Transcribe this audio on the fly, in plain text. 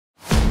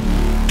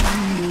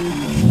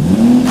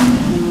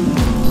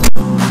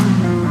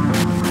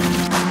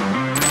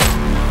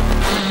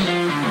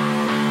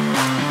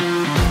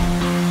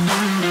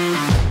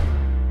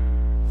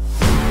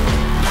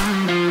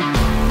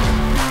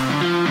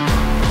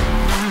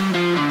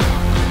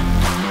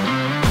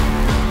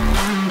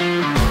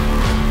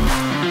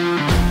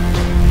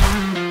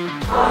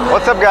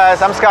What's up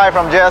guys, I'm Sky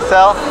from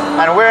JSL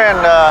and we're in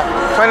the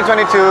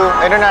 2022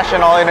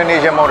 International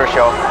Indonesia Motor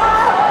Show.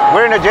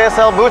 We're in the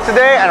JSL booth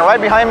today and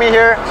right behind me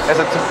here is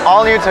an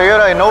all-new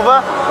Toyota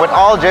Innova with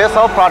all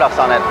JSL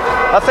products on it.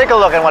 Let's take a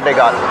look at what they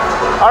got.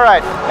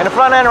 Alright, in the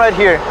front end right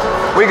here,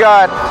 we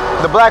got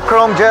the black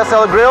chrome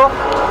JSL grille,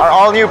 our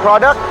all-new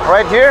product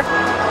right here.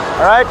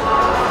 Alright,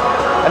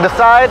 and the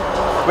side,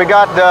 we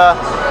got the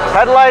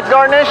headlight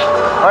garnish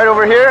right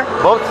over here,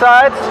 both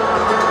sides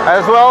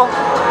as well.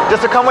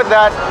 Just to come with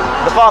that,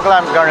 the fog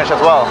lamp garnish as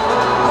well.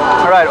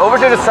 Alright, over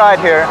to the side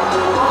here,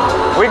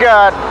 we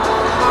got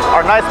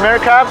our nice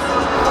mirror caps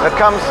that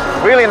comes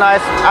really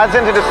nice, adds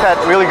into the set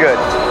really good.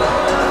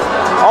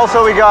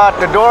 Also we got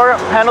the door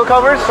handle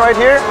covers right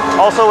here,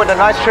 also with a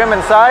nice trim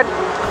inside,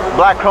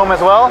 black chrome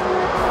as well,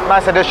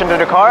 nice addition to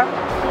the car.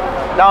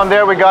 Down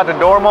there we got the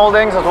door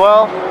moldings as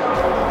well,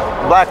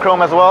 black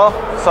chrome as well,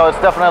 so it's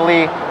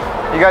definitely,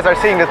 you guys are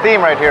seeing the theme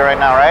right here right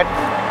now, right?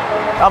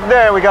 Up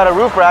there we got a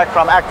roof rack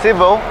from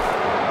Activo.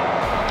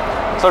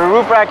 So the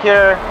roof rack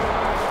here,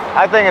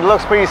 I think it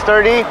looks pretty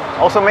sturdy,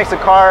 also makes the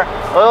car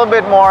a little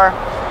bit more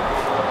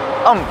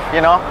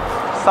you know,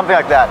 something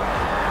like that.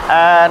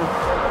 And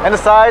in the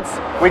sides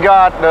we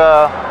got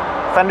the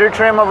fender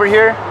trim over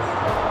here,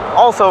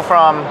 also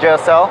from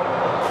JSL.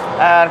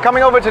 And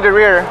coming over to the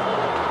rear,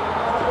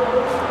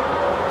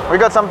 we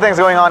got some things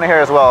going on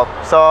here as well.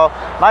 So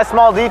nice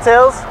small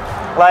details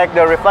like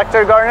the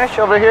reflector garnish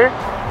over here,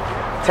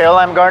 tail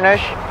lamp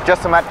garnish,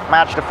 just to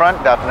match the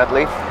front,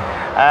 definitely.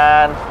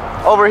 And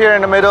over here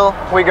in the middle,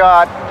 we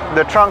got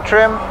the trunk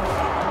trim,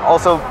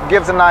 also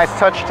gives a nice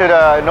touch to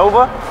the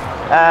Innova.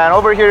 And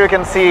over here you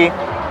can see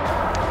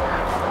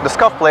the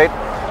scuff plate,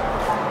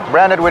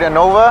 branded with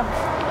Innova.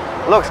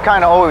 Looks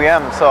kind of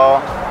OEM,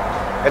 so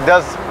it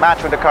does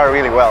match with the car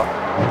really well.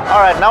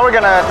 Alright, now we're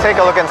gonna take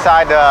a look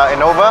inside the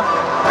Innova.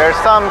 There's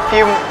some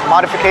few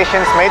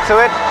modifications made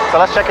to it, so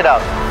let's check it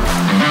out.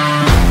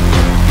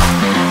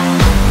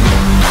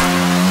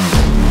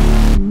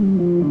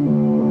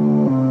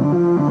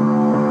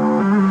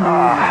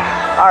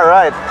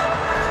 Alright,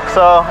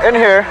 so in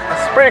here,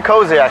 it's pretty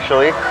cozy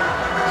actually.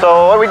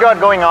 So what we got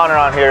going on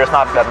around here is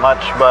not that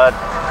much, but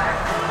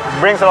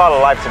brings a lot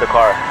of life to the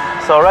car.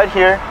 So right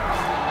here,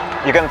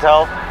 you can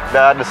tell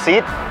that the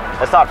seat,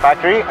 it's not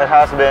factory, it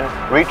has been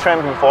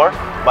retrimmed before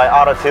by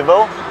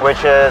Autotivo, which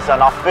is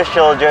an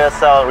official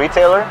JSL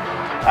retailer.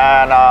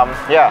 And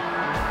yeah,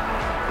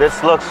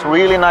 this looks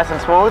really nice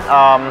and smooth.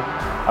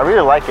 I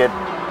really like it.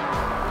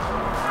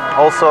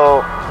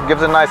 Also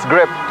gives a nice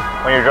grip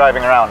when you're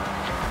driving around.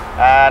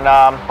 And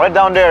right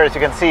down there, as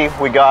you can see,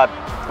 we got,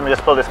 let me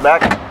just pull this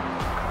back,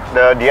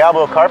 the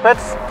Diablo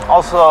carpets,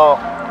 also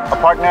a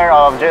partner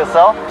of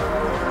JSL.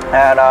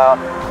 And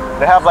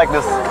they have like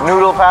this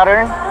noodle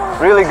pattern,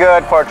 really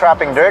good for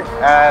trapping dirt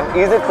and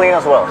easy to clean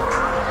as well.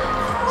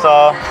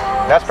 So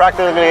that's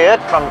practically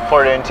it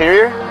for the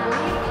interior.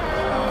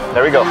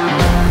 There we go.